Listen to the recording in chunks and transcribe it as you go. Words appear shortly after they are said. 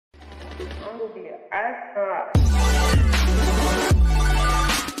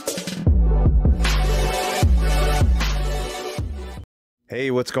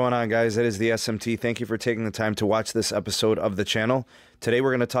Hey, what's going on, guys? It is the SMT. Thank you for taking the time to watch this episode of the channel. Today, we're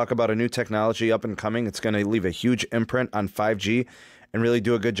going to talk about a new technology up and coming. It's going to leave a huge imprint on 5G and really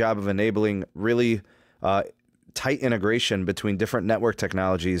do a good job of enabling really tight integration between different network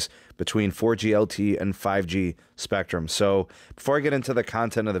technologies between 4G LTE and 5G spectrum. So before I get into the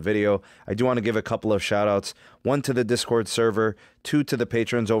content of the video, I do want to give a couple of shout outs. One to the Discord server, two to the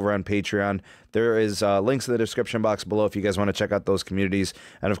patrons over on Patreon. There is links in the description box below if you guys want to check out those communities.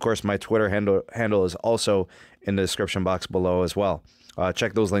 And of course, my Twitter handle is also in the description box below as well.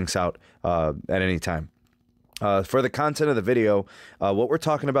 Check those links out at any time. For the content of the video, what we're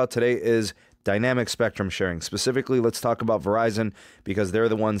talking about today is dynamic spectrum sharing. Specifically, let's talk about Verizon because they're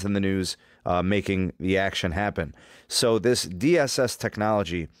the ones in the news making the action happen. So this DSS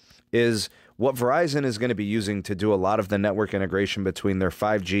technology is what Verizon is going to be using to do a lot of the network integration between their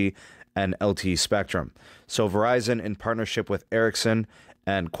 5G and LTE spectrum. So Verizon, in partnership with Ericsson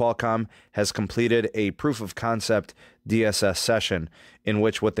and Qualcomm, has completed a proof of concept DSS session in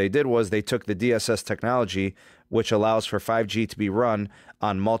which what they did was they took the DSS technology, which allows for 5G to be run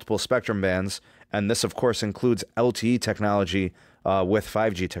on multiple spectrum bands. And this, of course, includes LTE technology with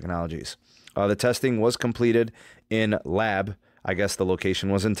 5G technologies. The testing was completed in lab. I guess the location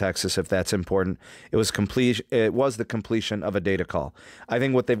was in Texas, if that's important. It was the completion of a data call. I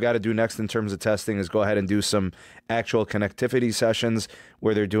think what they've got to do next in terms of testing is go ahead and do some actual connectivity sessions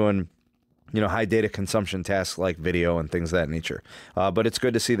where they're doing, high data consumption tasks like video and things of that nature. But it's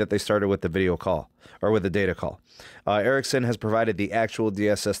good to see that they started with the video call or with the data call. Ericsson has provided the actual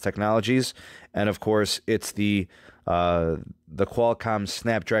DSS technologies, and of course, it's the Qualcomm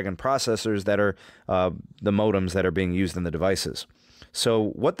Snapdragon processors that are the modems that are being used in the devices. So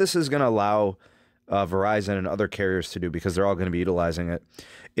what this is going to allow Verizon and other carriers to do, because they're all going to be utilizing it,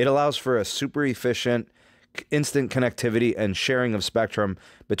 it allows for a super efficient instant connectivity and sharing of spectrum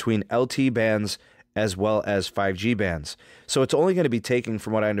between LTE bands as well as 5G bands. So it's only going to be taking,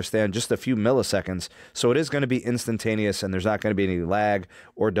 from what I understand, just a few milliseconds. So it is going to be instantaneous, and there's not going to be any lag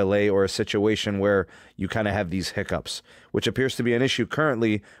or delay or a situation where you kind of have these hiccups, which appears to be an issue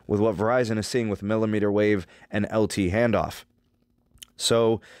currently with what Verizon is seeing with millimeter wave and LTE handoff.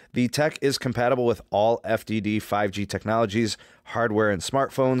 So the tech is compatible with all FDD 5G technologies, hardware, and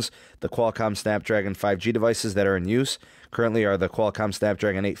smartphones. The Qualcomm Snapdragon 5G devices that are in use currently are the Qualcomm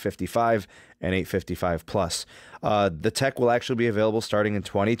Snapdragon 855 and 855 Plus. The tech will actually be available starting in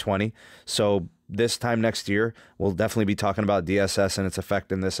 2020. So this time next year, we'll definitely be talking about DSS and its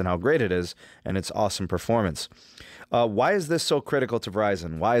effect in this and how great it is and its awesome performance. Why is this so critical to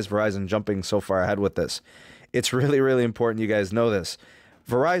Verizon? Why is Verizon jumping so far ahead with this? It's really, really important you guys know this.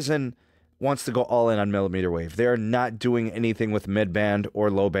 Verizon wants to go all in on millimeter wave. They are not doing anything with mid-band or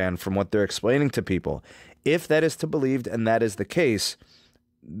low-band from what they're explaining to people. If that is to be believed and that is the case,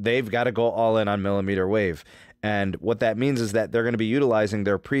 they've got to go all in on millimeter wave. And what that means is that they're going to be utilizing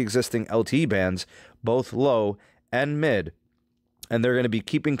their pre-existing LTE bands, both low and mid, and they're going to be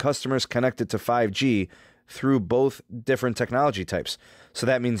keeping customers connected to 5G through both different technology types. So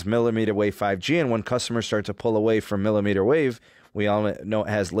that means millimeter wave 5G, and when customers start to pull away from millimeter wave, we all know it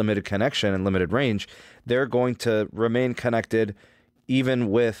has limited connection and limited range, they're going to remain connected even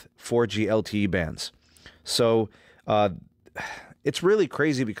with 4G LTE bands. So it's really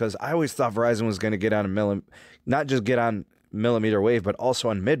crazy because I always thought Verizon was going to get on not just get on millimeter wave, but also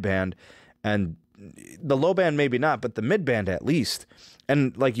on mid-band, and the low band maybe not, but the mid-band at least.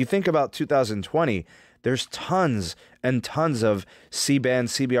 And like you think about 2020, there's tons and tons of C-band,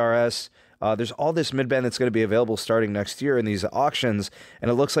 CBRS. There's all this mid-band that's going to be available starting next year in these auctions,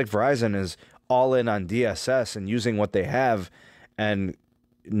 and it looks like Verizon is all in on DSS and using what they have and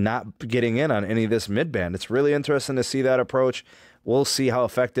not getting in on any of this mid-band. It's really interesting to see that approach. We'll see how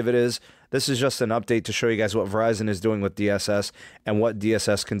effective it is. This is just an update to show you guys what Verizon is doing with DSS and what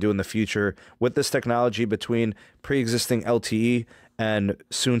DSS can do in the future with this technology between pre-existing LTE and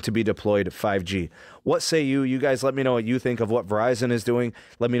soon to be deployed 5G. What say you? You guys let me know what you think of what Verizon is doing.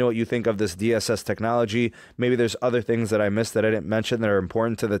 Let me know what you think of this DSS technology. Maybe there's other things that I missed that I didn't mention that are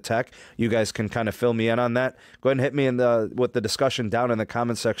important to the tech. You guys can kind of fill me in on that. Go ahead and hit me with the discussion down in the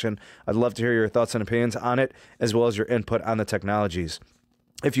comments section. I'd love to hear your thoughts and opinions on it, as well as your input on the technologies.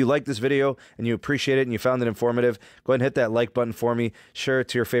 If you like this video and you appreciate it and you found it informative, go ahead and hit that like button for me. Share it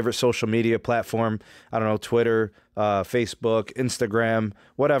to your favorite social media platform. I don't know, Twitter, Facebook, Instagram,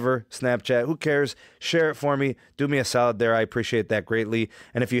 whatever, Snapchat, who cares? Share it for me. Do me a solid there. I appreciate that greatly.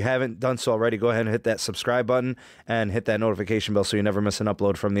 And if you haven't done so already, go ahead and hit that subscribe button and hit that notification bell so you never miss an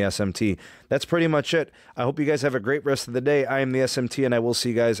upload from the SMT. That's pretty much it. I hope you guys have a great rest of the day. I am the SMT, and I will see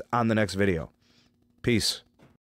you guys on the next video. Peace.